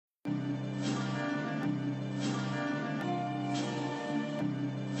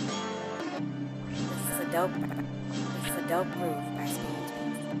dope. This is a dope groove by Spoon's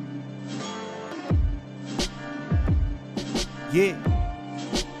Beats. Yeah.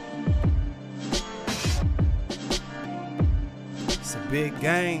 It's a big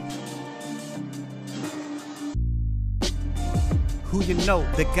game. Who you know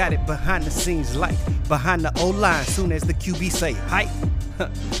that got it behind the scenes like behind the O-line soon as the QB say hype?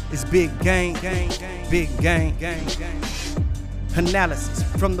 It's big game, big game. Analysis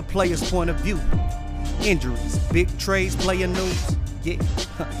from the player's point of view. Injuries, big trades, player news. Yeah,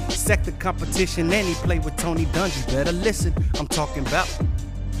 sector competition, and he play with Tony Dungy. Better listen, I'm talking about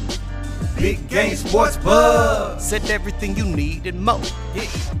Big Game Sports Buzz. Said everything you need and more. Yeah.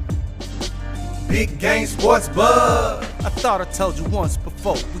 Big Game Sports Buzz. I thought I told you once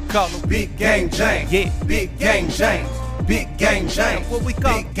before. We call him Big Game James. Yeah, Big Game James. Big Game James. What we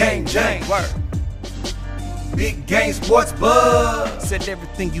call Big Game James. Word. Big Game Sports Buzz. Said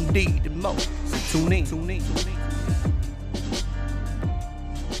everything you need and more. So tune in.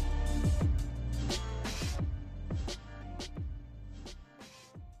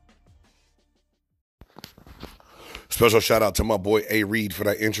 Special shout out to my boy A. Reed for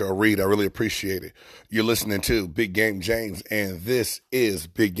that intro read. I really appreciate it. You're listening to Big Game James, and this is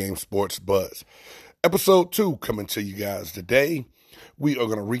Big Game Sports Buzz. Episode 2 coming to you guys today. We are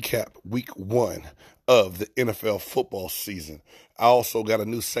going to recap week 1 of the NFL football season. I also got a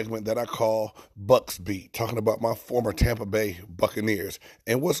new segment that I call Bucks Beat, talking about my former Tampa Bay Buccaneers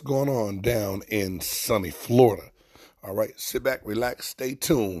and what's going on down in sunny Florida. All right, sit back, relax, stay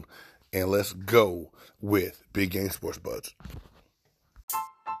tuned, and let's go with Big Game Sports Buzz.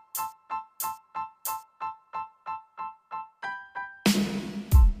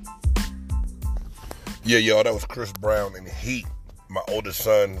 Yeah, y'all, that was Chris Brown and Heat. My oldest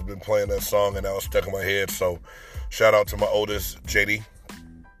son has been playing that song, and that was stuck in my head, so shout out to my oldest, JD.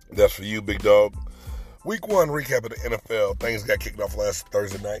 That's for you, big dog. Week 1 recap of the NFL. Things got kicked off last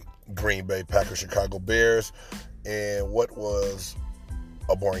Thursday night. Green Bay Packers, Chicago Bears, and what was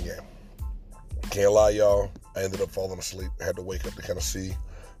a boring game. Can't lie, y'all. I ended up falling asleep. I had to wake up to kind of see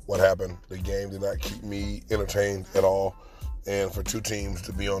what happened. The game did not keep me entertained at all. And for two teams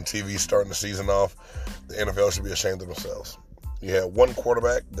to be on TV starting the season off, the NFL should be ashamed of themselves. You had one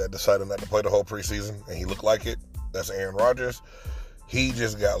quarterback that decided not to play the whole preseason, and he looked like it. That's Aaron Rodgers. He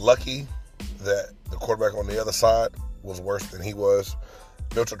just got lucky that the quarterback on the other side was worse than he was.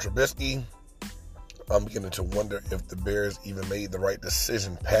 Mitchell Trubisky, I'm beginning to wonder if the Bears even made the right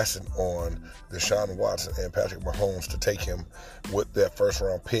decision passing on Deshaun Watson and Patrick Mahomes to take him with that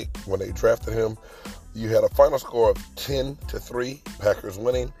first-round pick when they drafted him. You had a final score of 10-3, Packers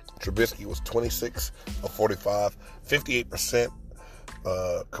winning. Trubisky was 26 of 45, 58%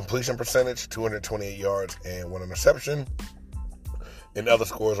 completion percentage, 228 yards, and 1 interception. In other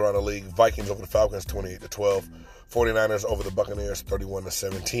scores around the league, Vikings over the Falcons, 28-12. 49ers over the Buccaneers,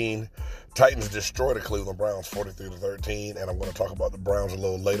 31-17. Titans destroyed the Cleveland Browns, 43-13. And I'm going to talk about the Browns a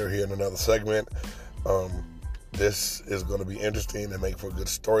little later here in another segment. This is going to be interesting and make for a good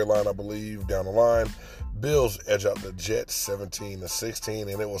storyline, I believe, down the line. Bills edge out the Jets,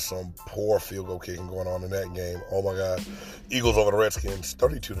 17-16, and it was some poor field goal kicking going on in that game. Oh my God! Eagles over the Redskins,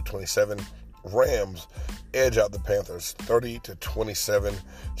 32-27. Rams edge out the Panthers, 30-27.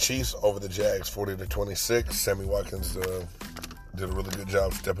 Chiefs over the Jags, 40-26. Sammy Watkins did a really good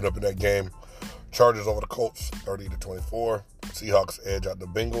job stepping up in that game. Chargers over the Colts, 30-24. Seahawks edge out the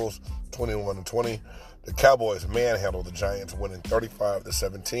Bengals, 21-20. The Cowboys manhandled the Giants, winning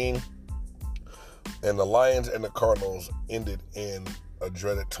 35-17. And the Lions and the Cardinals ended in a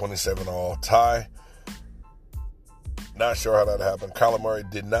dreaded 27-all tie. Not sure how that happened. Kyler Murray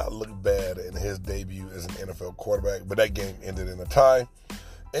did not look bad in his debut as an NFL quarterback, but that game ended in a tie.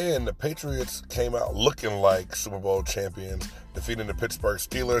 And the Patriots came out looking like Super Bowl champions, defeating the Pittsburgh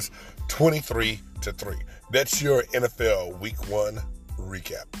Steelers 23-3. That's your NFL Week 1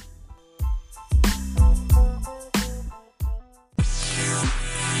 recap.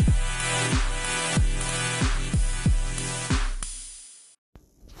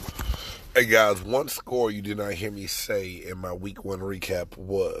 Hey guys, one score you did not hear me say in my Week 1 recap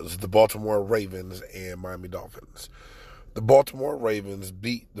was the Baltimore Ravens and Miami Dolphins. The Baltimore Ravens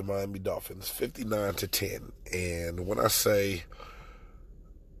beat the Miami Dolphins 59-10. And when I say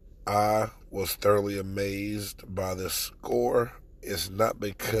I was thoroughly amazed by this score, it's not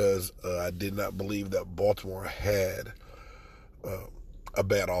because I did not believe that Baltimore had a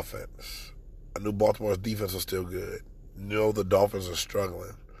bad offense. I knew Baltimore's defense was still good. Knew the Dolphins are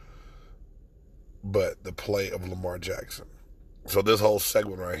struggling. But the play of Lamar Jackson. So this whole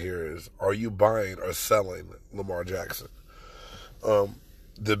segment right here is, are you buying or selling Lamar Jackson?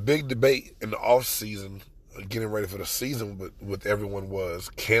 The big debate in the offseason, getting ready for the season with everyone was,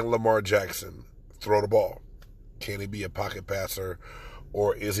 can Lamar Jackson throw the ball? Can he be a pocket passer,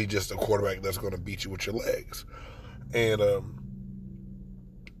 or is he just a quarterback that's going to beat you with your legs? And,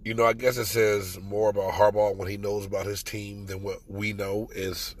 I guess it says more about Harbaugh when he knows about his team than what we know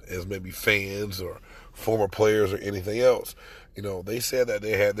as maybe fans or former players or anything else. They said that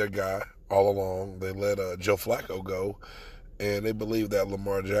they had their guy all along. They let Joe Flacco go, and they believed that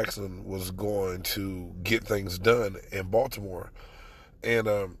Lamar Jackson was going to get things done in Baltimore. And,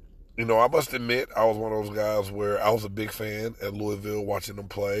 I must admit, I was one of those guys where I was a big fan at Louisville watching him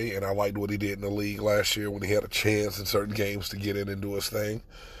play, and I liked what he did in the league last year when he had a chance in certain games to get in and do his thing.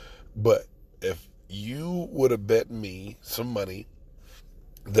 But if you would have bet me some money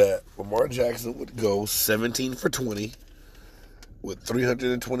that Lamar Jackson would go 17 for 20 with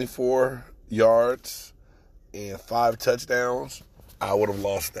 324 yards and 5 touchdowns, I would have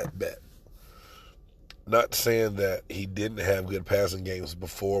lost that bet. Not saying that he didn't have good passing games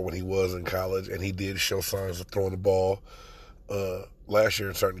before when he was in college, and he did show signs of throwing the ball last year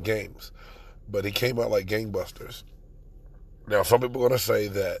in certain games. But he came out like gangbusters. Now, some people are going to say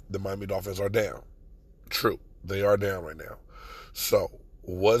that the Miami Dolphins are down. True, they are down right now. So,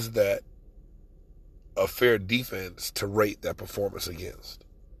 was that a fair defense to rate that performance against?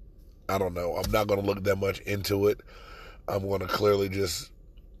 I don't know. I'm not going to look that much into it. I'm going to clearly just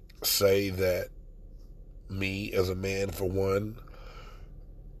say that me as a man, for one,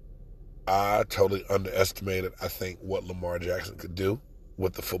 I totally underestimated, I think, what Lamar Jackson could do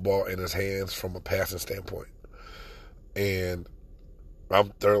with the football in his hands from a passing standpoint. And I'm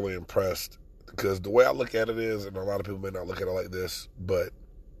thoroughly impressed because the way I look at it is, and a lot of people may not look at it like this, but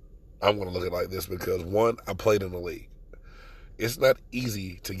I'm going to look at it like this because, one, I played in the league. It's not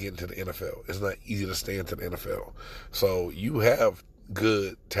easy to get into the NFL. It's not easy to stay into the NFL. So you have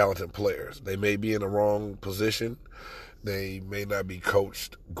good, talented players. They may be in the wrong position. They may not be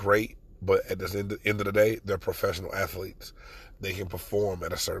coached great, but at the end of the day, they're professional athletes. They can perform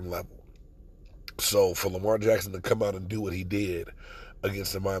at a certain level. So for Lamar Jackson to come out and do what he did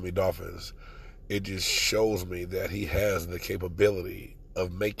against the Miami Dolphins, it just shows me that he has the capability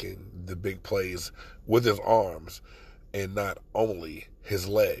of making the big plays with his arms and not only his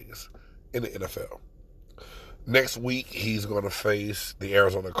legs in the NFL. Next week, he's going to face the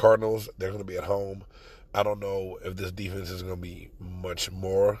Arizona Cardinals. They're going to be at home. I don't know if this defense is going to be much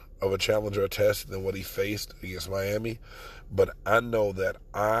more of a challenge or a test than what he faced against Miami, but I know that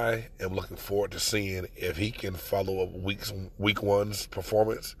I am looking forward to seeing if he can follow up week one's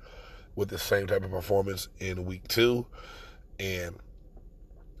performance with the same type of performance in week 2. And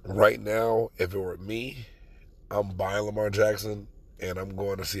right now, if it were me, I'm buying Lamar Jackson, and I'm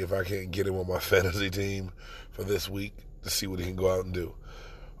going to see if I can get him on my fantasy team for this week to see what he can go out and do.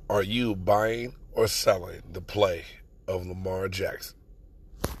 Are you buying or selling the play of Lamar Jackson?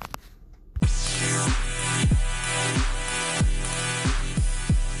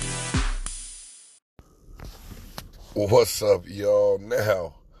 What's up, y'all?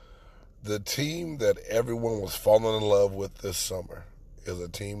 Now, the team that everyone was falling in love with this summer is a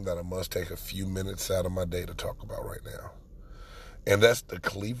team that I must take a few minutes out of my day to talk about right now. And that's the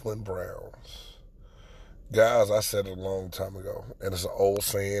Cleveland Browns. Guys, I said it a long time ago, and it's an old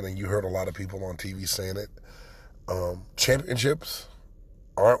saying, and you heard a lot of people on TV saying it. Championships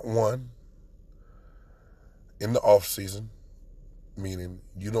aren't won in the offseason, meaning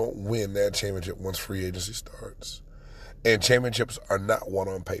you don't win that championship once free agency starts. And championships are not won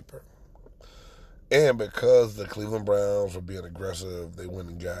on paper. And because the Cleveland Browns were being aggressive, they went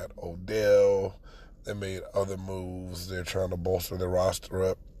and got Odell. They made other moves. They're trying to bolster their roster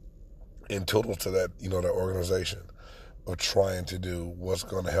up in total to that, that organization of trying to do what's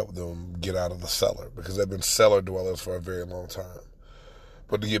going to help them get out of the cellar, because they've been cellar dwellers for a very long time.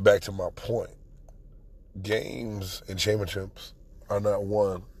 But to get back to my point, games and championships are not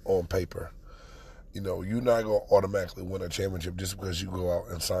won on paper. You're not going to automatically win a championship just because you go out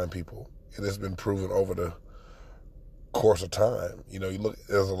and sign people. It has been proven over the course of time. You look,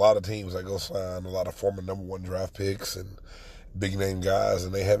 there's a lot of teams that go sign a lot of former number 1 draft picks and big name guys,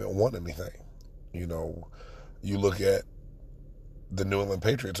 and they haven't won anything. You look at the New England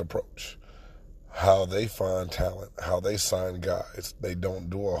Patriots approach, how they find talent, how they sign guys. They don't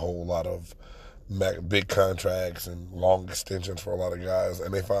do a whole lot of big contracts and long extensions for a lot of guys,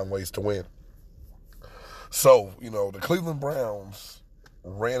 and they find ways to win. So, the Cleveland Browns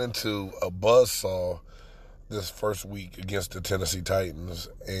ran into a buzzsaw this first week against the Tennessee Titans,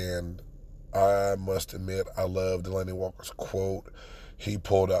 and I must admit I love Delanie Walker's quote. He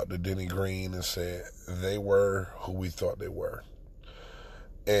pulled out the Denny Green and said, "They were who we thought they were."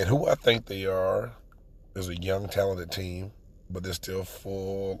 And who I think they are is a young, talented team, but they're still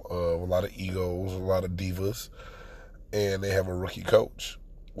full of a lot of egos, a lot of divas, and they have a rookie coach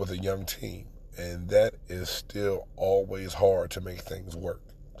with a young team. And that is still always hard to make things work.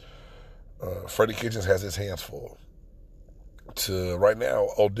 Freddie Kitchens has his hands full. Right now,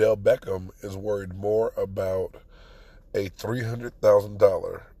 Odell Beckham is worried more about a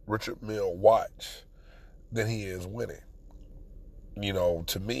 $300,000 Richard Mille watch than he is winning.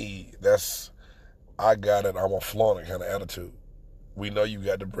 To me, that's I got it, I'm a flaunt it kind of attitude. We know you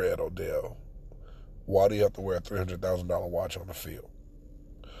got the bread, Odell. Why do you have to wear a $300,000 watch on the field?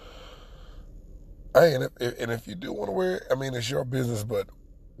 And if you do want to wear it, it's your business, but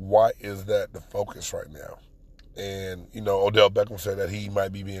why is that the focus right now? And, Odell Beckham said that he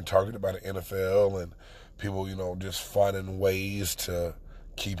might be being targeted by the NFL and people, just finding ways to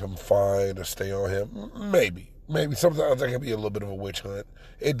keep him fined or stay on him. Maybe. Sometimes that can be a little bit of a witch hunt.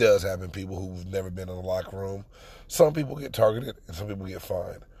 It does happen, people who've never been in the locker room. Some people get targeted and some people get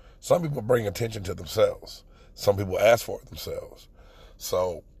fined. Some people bring attention to themselves. Some people ask for it themselves.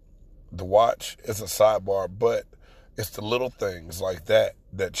 So the watch is a sidebar, but it's the little things like that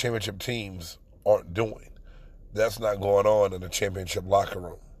championship teams aren't doing. That's not going on in a championship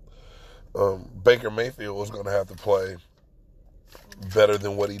locker room. Baker Mayfield is going to have to play better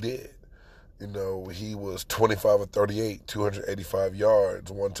than what he did. He was 25 of 38, 285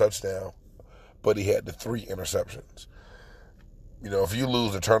 yards, 1 touchdown, but he had the 3 interceptions. If you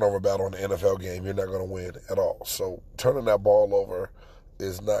lose the turnover battle in the NFL game, you're not going to win at all. So turning that ball over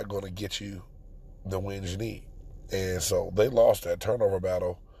is not going to get you the wins you need. And so they lost that turnover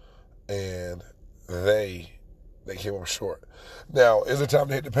battle, and they came up short. Now, is it time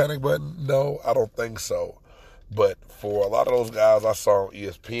to hit the panic button? No, I don't think so. But for a lot of those guys I saw on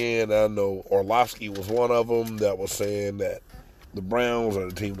ESPN, I know Orlovsky was one of them that was saying that the Browns are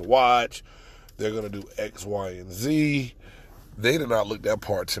the team to watch. They're going to do X, Y, and Z. They did not look that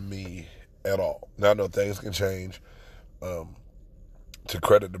part to me at all. Now, I know things can change. To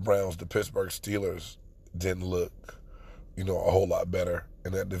credit the Browns, the Pittsburgh Steelers didn't look, a whole lot better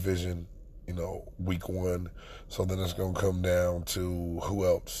in that division, week 1. So then it's going to come down to who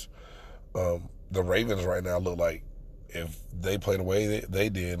else. The Ravens right now look like if they play the way they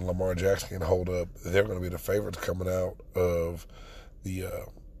did and Lamar Jackson can hold up, they're going to be the favorites coming out of the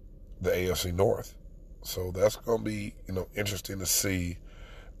AFC North. So that's going to be, interesting to see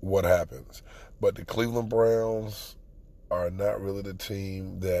what happens. But the Cleveland Browns are not really the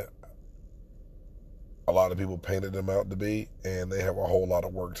team that a lot of people painted them out to be, and they have a whole lot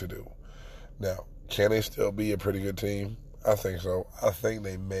of work to do. Now, can they still be a pretty good team? I think so. I think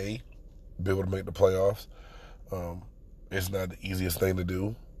they may be able to make the playoffs. It's not the easiest thing to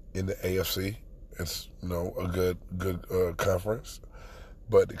do in the AFC. It's, a good conference.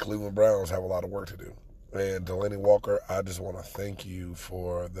 But the Cleveland Browns have a lot of work to do. And Delaney Walker, I just want to thank you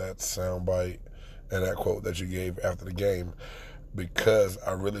for that soundbite and that quote that you gave after the game, because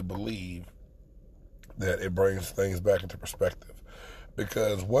I really believe that it brings things back into perspective.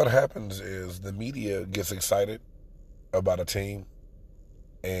 Because what happens is the media gets excited about a team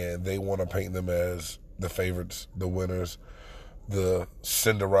and they want to paint them as the favorites, the winners, the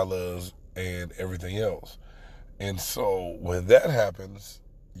Cinderellas, and everything else. And so when that happens,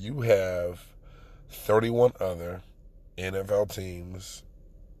 you have 31 other NFL teams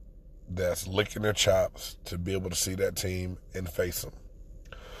that's licking their chops to be able to see that team and face them.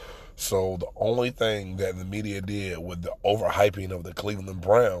 So the only thing that the media did with the overhyping of the Cleveland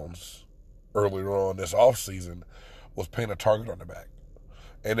Browns earlier on this offseason was paint a target on their back.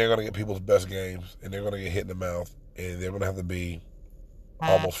 And they're going to get people's best games, and they're going to get hit in the mouth, and they're going to have to be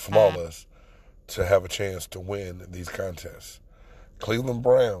almost flawless to have a chance to win these contests. Cleveland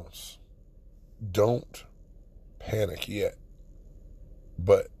Browns, don't panic yet,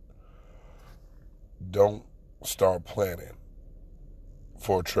 but don't start planning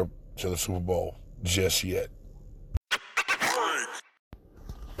for a trip to the Super Bowl just yet.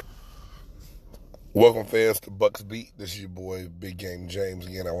 Welcome, fans, to Bucks Beat. This is your boy, Big Game James.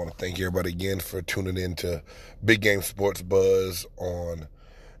 Again, I want to thank everybody again for tuning in to Big Game Sports Buzz on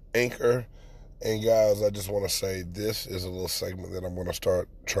Anchor. And, guys, I just want to say this is a little segment that I'm going to start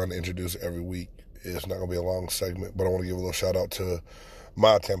trying to introduce every week. It's not going to be a long segment, but I want to give a little shout-out to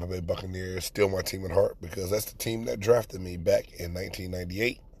my Tampa Bay Buccaneers, still my team at heart, because that's the team that drafted me back in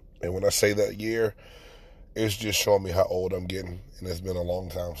 1998. And when I say that year, it's just showing me how old I'm getting, and it's been a long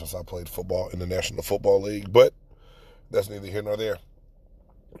time since I played football in the National Football League, but that's neither here nor there.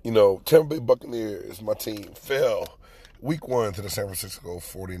 Tampa Bay Buccaneers, my team, fell Week 1 to the San Francisco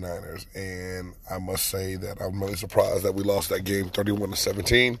 49ers, and I must say that I'm really surprised that we lost that game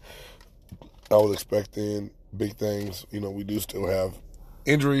 31-17. I was expecting big things. We do still have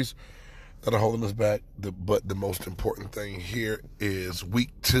injuries that are holding us back, but the most important thing here is Week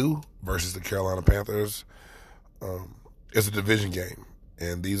 2 versus the Carolina Panthers. It's a division game,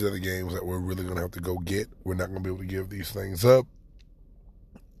 and these are the games that we're really going to have to go get. We're not going to be able to give these things up.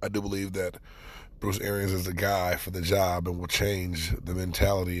 I do believe that Bruce Arians is the guy for the job and will change the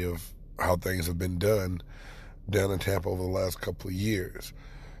mentality of how things have been done down in Tampa over the last couple of years.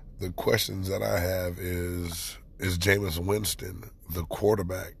 The questions that I have is Jameis Winston the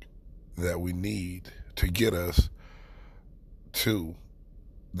quarterback that we need to get us to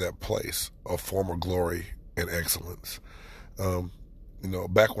that place of former glory and excellence?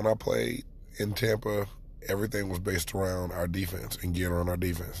 Back when I played in Tampa, everything was based around our defense and geared around our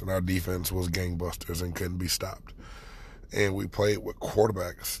defense. And our defense was gangbusters and couldn't be stopped. And we played with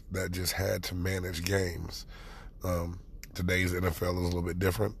quarterbacks that just had to manage games. Today's NFL is a little bit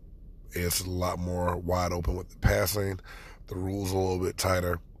different. It's a lot more wide open with the passing. The rules are a little bit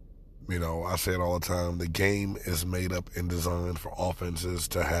tighter. I say it all the time. The game is made up and designed for offenses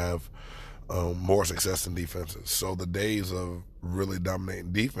to have more success than defenses. So the days of really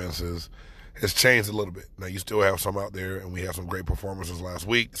dominating defenses has changed a little bit. Now, you still have some out there, and we have some great performances last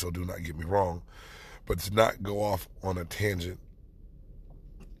week, so do not get me wrong. But to not go off on a tangent,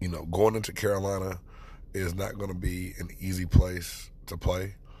 going into Carolina is not going to be an easy place to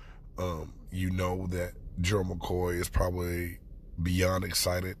play. That Gerald McCoy is probably beyond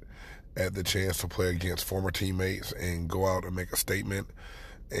excited at the chance to play against former teammates and go out and make a statement.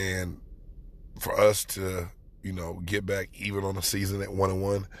 And for us to, get back even on the season at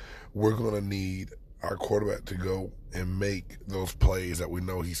 1-1, we're going to need our quarterback to go and make those plays that we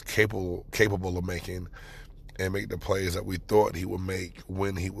know he's capable of making, and make the plays that we thought he would make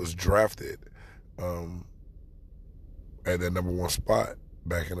when he was drafted at that number 1 spot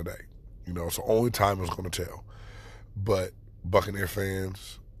back in the day. So only time is going to tell. But Buccaneer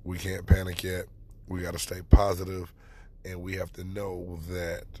fans, we can't panic yet. We got to stay positive, and we have to know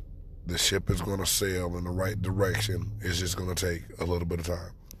that the ship is going to sail in the right direction. It's just going to take a little bit of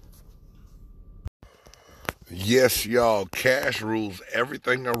time. Yes, y'all, cash rules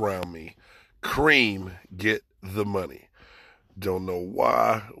everything around me. Cream, get the money. Don't know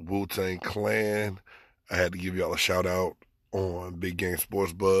why. Wu-Tang Clan. I had to give y'all a shout out on Big Game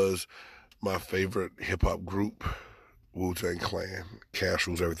Sports Buzz. My favorite hip-hop group, Wu-Tang Clan. Cash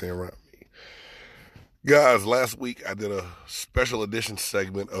rules everything around me. Guys, last week I did a special edition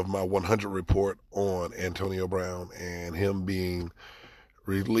segment of my 100 report on Antonio Brown and him being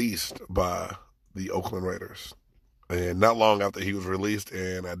released by the Oakland Raiders. And not long after he was released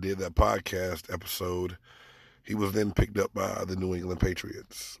and I did that podcast episode, he was then picked up by the New England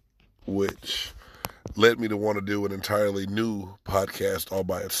Patriots, which led me to want to do an entirely new podcast all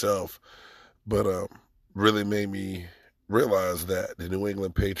by itself, but really made me realize that the New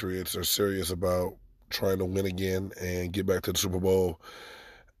England Patriots are serious about trying to win again and get back to the Super Bowl,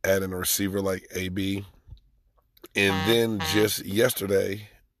 adding a receiver like AB. And then just yesterday,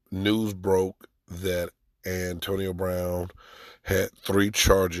 news broke that Antonio Brown had 3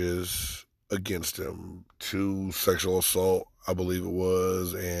 charges against him, 2 sexual assault, I believe it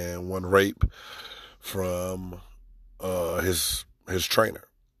was, and 1 rape from his trainer.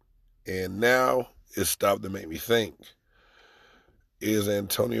 And now it stopped to make me think, is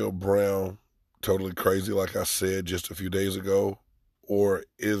Antonio Brown totally crazy like I said just a few days ago, or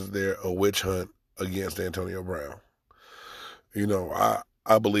is there a witch hunt against Antonio Brown?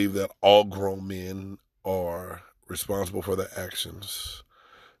 I believe that all grown men are responsible for their actions.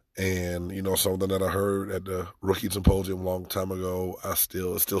 And, something that I heard at the Rookie Symposium a long time ago, it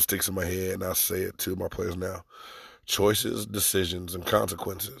still sticks in my head, and I say it to my players now. Choices, decisions, and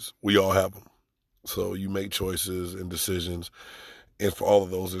consequences. We all have them. So you make choices and decisions, and for all of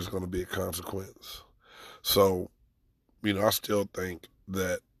those, there's going to be a consequence. So, I still think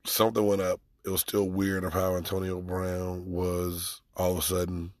that something went up. It was still weird of how Antonio Brown was all of a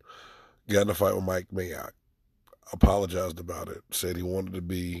sudden got in a fight with Mike Mayock, apologized about it, said he wanted to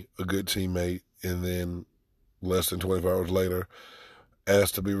be a good teammate, and then less than 24 hours later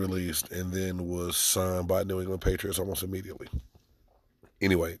asked to be released and then was signed by New England Patriots almost immediately.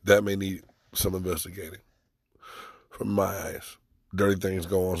 Anyway, that may need some investigating from my eyes. Dirty things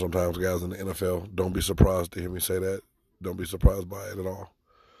go on sometimes, guys, in the NFL. Don't be surprised to hear me say that. Don't be surprised by it at all.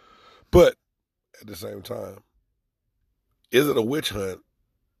 But at the same time, is it a witch hunt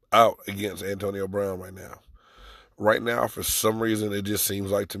out against Antonio Brown right now? Right now, for some reason, it just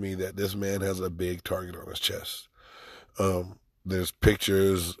seems like to me that this man has a big target on his chest. There's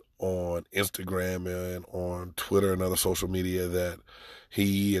pictures on Instagram and on Twitter and other social media that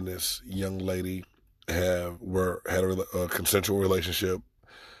he and this young lady had a consensual relationship.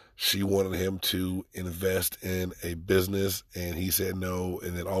 She wanted him to invest in a business, and he said no,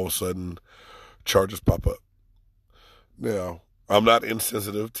 and then all of a sudden, charges pop up. Now, I'm not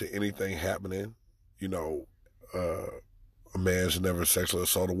insensitive to anything happening. A man should never sexually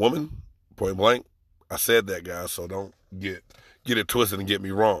assault a woman, point blank. I said that, guys, so don't get it twisted and get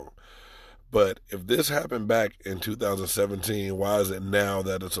me wrong. But if this happened back in 2017, why is it now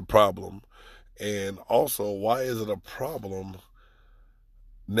that it's a problem? And also, why is it a problem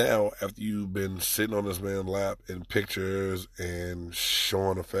now after you've been sitting on this man's lap in pictures and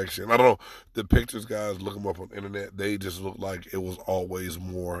showing affection? I don't know. The pictures, guys, look them up on the internet. They just look like it was always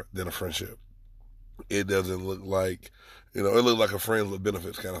more than a friendship. It doesn't look like, it looked like a friends with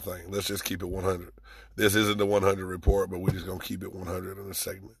benefits kind of thing. Let's just keep it 100. This isn't the 100 report, but we're just going to keep it 100 in this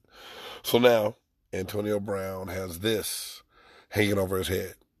segment. So now, Antonio Brown has this hanging over his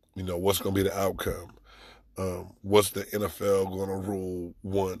head. What's going to be the outcome? What's the NFL going to rule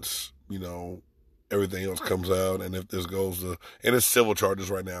once, everything else comes out? And if this goes to, and it's civil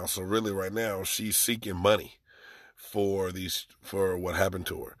charges right now. So really right now, she's seeking money for what happened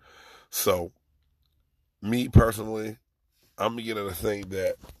to her. So me personally, I'm beginning to think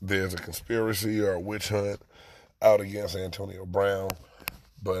that there's a conspiracy or a witch hunt out against Antonio Brown.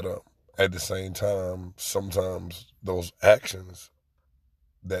 But at the same time, sometimes those actions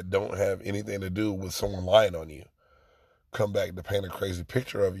that don't have anything to do with someone lying on you come back to paint a crazy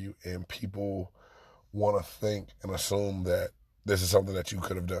picture of you, and people want to think and assume that this is something that you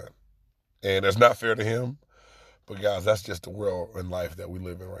could have done. And it's not fair to him, but guys, that's just the world and life that we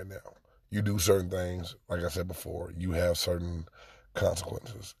live in right now. You do certain things, like I said before, you have certain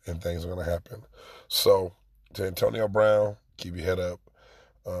consequences, and things are going to happen. So, to Antonio Brown, keep your head up.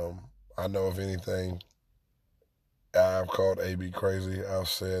 I know, if anything, I've called AB crazy. I've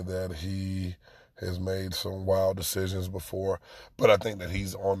said that he has made some wild decisions before, but I think that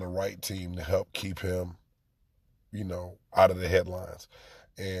he's on the right team to help keep him, out of the headlines.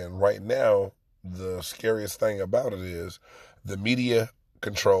 And right now, the scariest thing about it is the media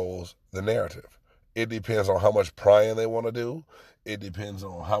controls the narrative. It depends on how much prying they want to do. It depends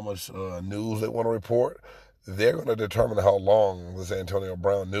on how much news they want to report. They're going to determine how long this Antonio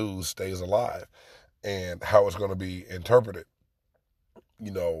Brown news stays alive and how it's going to be interpreted.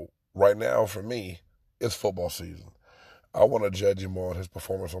 Right now for me, it's football season. I want to judge him on his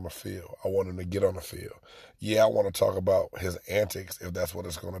performance on the field. I want him to get on the field. Yeah, I want to talk about his antics if that's what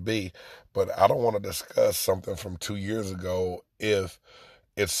it's going to be, but I don't want to discuss something from 2 years ago if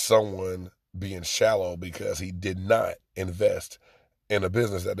it's someone being shallow because he did not invest in a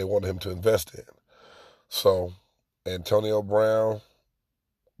business that they wanted him to invest in. So, Antonio Brown,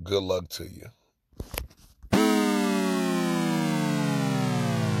 good luck to you.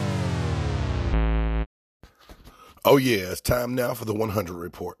 Oh yeah, it's time now for the 100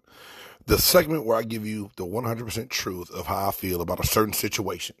 Report, the segment where I give you the 100% truth of how I feel about a certain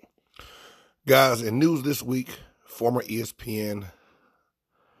situation. Guys, in news this week, former ESPN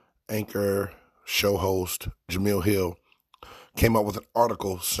anchor, show host, Jemele Hill came out with an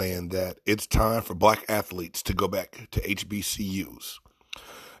article saying that it's time for black athletes to go back to HBCUs.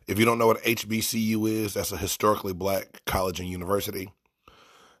 If you don't know what HBCU is, that's a historically black college and university.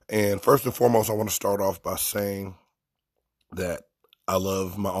 And first and foremost, I want to start off by saying that I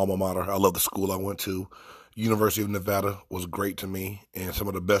love my alma mater. I love the school I went to. University of Nevada was great to me, and some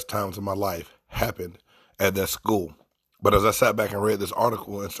of the best times of my life happened at that school. But as I sat back and read this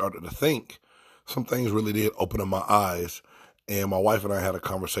article and started to think, some things really did open up my eyes, and my wife and I had a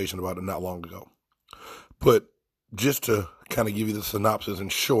conversation about it not long ago. But just to kind of give you the synopsis in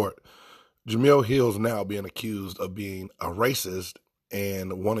short, Jemele Hill's now being accused of being a racist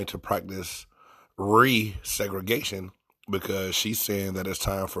and wanting to practice re-segregation because she's saying that it's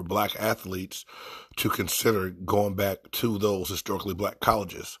time for black athletes to consider going back to those historically black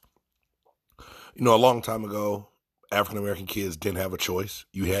colleges. A long time ago, African-American kids didn't have a choice.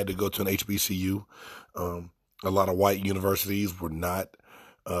 You had to go to an HBCU. A lot of white universities were not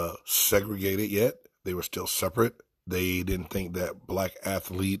segregated yet. They were still separate. They didn't think that black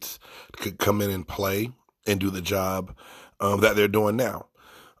athletes could come in and play and do the job that they're doing now.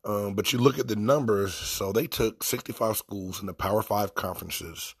 But you look at the numbers, so they took 65 schools in the Power 5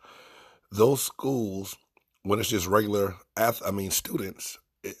 conferences. Those schools, when it's just regular students,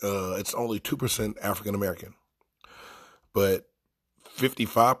 it's only 2% African American. But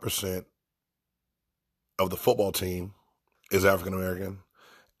 55% of the football team is African American,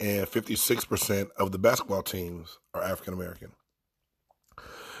 and 56% of the basketball teams are African American.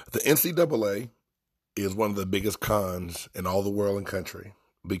 The NCAA is one of the biggest cons in all the world and country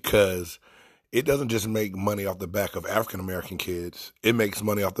because it doesn't just make money off the back of African American kids. It makes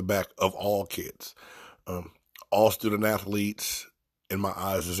money off the back of all kids. All student athletes, in my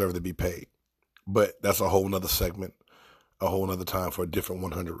eyes, deserve to be paid. But that's a whole nother segment, a whole nother time for a different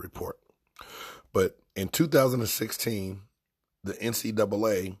 100 report. But in 2016, the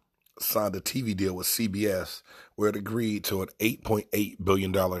NCAA signed a TV deal with CBS where it agreed to an $8.8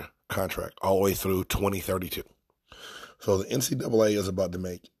 billion contract all the way through 2032. So the NCAA is about to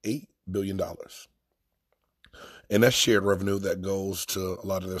make $8 billion. And that's shared revenue that goes to a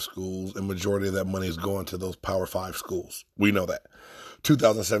lot of their schools, and majority of that money is going to those Power 5 schools. We know that.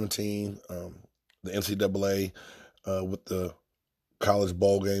 2017, the NCAA with the college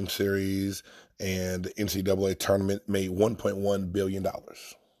bowl game series and the NCAA tournament made $1.1 billion.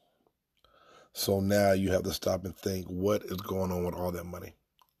 So now you have to stop and think, what is going on with all that money,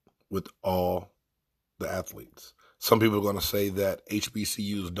 with all the athletes? Some people are going to say that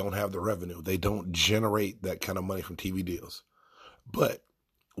HBCUs don't have the revenue. They don't generate that kind of money from TV deals. But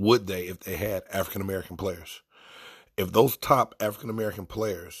would they if they had African-American players? If those top African-American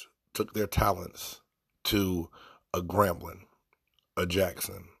players took their talents to a Grambling, a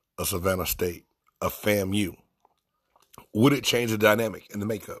Jackson, a Savannah State, a FAMU, would it change the dynamic and the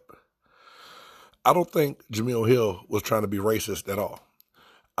makeup? I don't think Jemele Hill was trying to be racist at all.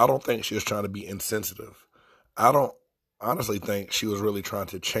 I don't think she was trying to be insensitive. I don't honestly think she was really trying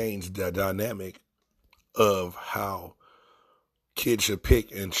to change the dynamic of how kids should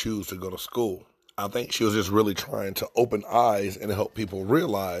pick and choose to go to school. I think she was just really trying to open eyes and help people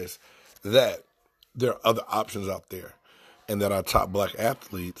realize that there are other options out there and that our top black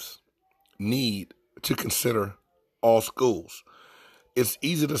athletes need to consider all schools. It's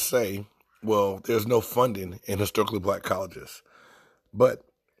easy to say, well, there's no funding in historically black colleges. But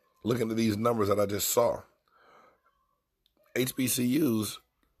looking at these numbers that I just saw, HBCUs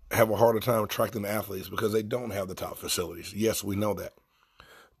have a harder time attracting athletes because they don't have the top facilities. Yes, we know that.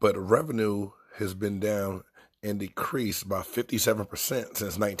 But revenue has been down and decreased by 57% since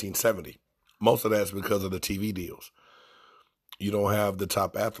 1970. Most of that's because of the TV deals. You don't have the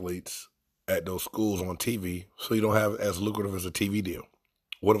top athletes at those schools on TV, so you don't have as lucrative as a TV deal.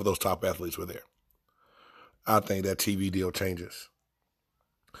 What if those top athletes were there? I think that TV deal changes.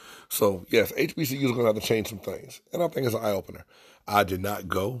 So, yes, HBCU is going to have to change some things, and I think it's an eye-opener. I did not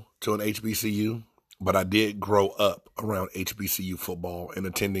go to an HBCU, but I did grow up around HBCU football and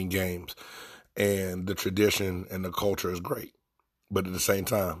attending games, and the tradition and the culture is great. But at the same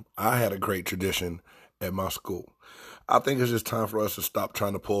time, I had a great tradition at my school. I think it's just time for us to stop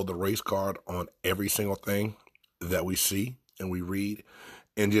trying to pull the race card on every single thing that we see and we read,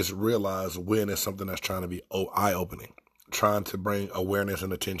 and just realize when it's something that's trying to be eye-opening, trying to bring awareness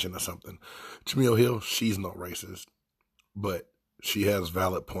and attention to something. Jemele Hill, she's no racist, but she has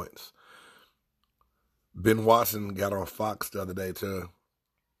valid points. Ben Watson got on Fox the other day to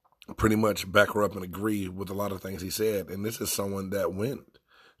pretty much back her up and agree with a lot of things he said, and this is someone that went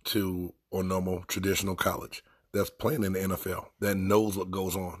to a normal traditional college, that's playing in the NFL, that knows what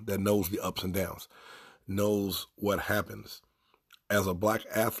goes on, that knows the ups and downs, knows what happens. As a black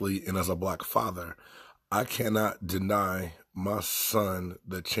athlete and as a black father, I cannot deny my son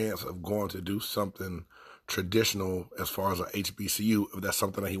the chance of going to do something traditional as far as a HBCU if that's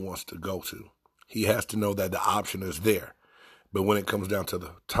something that he wants to go to. He has to know that the option is there. But when it comes down to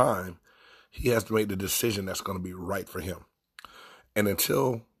the time, he has to make the decision that's going to be right for him. And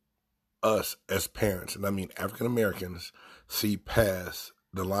until us as parents, and I mean African Americans, see past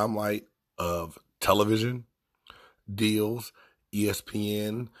the limelight of television, deals,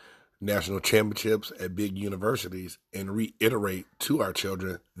 ESPN, national championships at big universities, and reiterate to our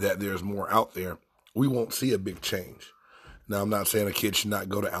children that there's more out there, we won't see a big change. Now, I'm not saying a kid should not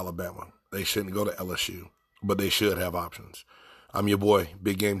go to Alabama. They shouldn't go to LSU, but they should have options. I'm your boy,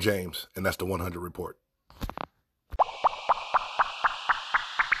 Big Game James, and that's the 100 Report.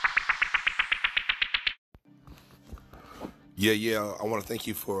 Yeah, I want to thank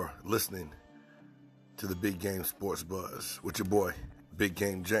you for listening to the Big Game Sports Buzz with your boy, Big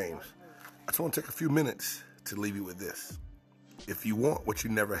Game James. I just want to take a few minutes to leave you with this. If you want what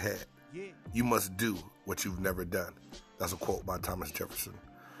you never had, you must do what you've never done. That's a quote by Thomas Jefferson.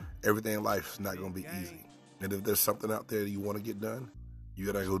 Everything in life is not going to be easy. And if there's something out there that you want to get done, you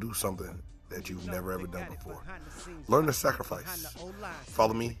got to go do something that you've never ever done before. Learn to sacrifice.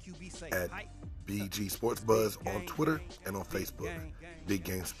 Follow me at BG Sports Buzz on Twitter and on Facebook. Big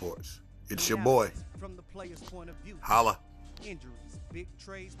Game Sports. It's your boy. Holla. Injuries, big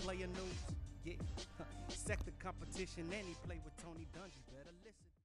trades, player news. Yeah, sector competition, and he play with Tony Dungy. Better listen.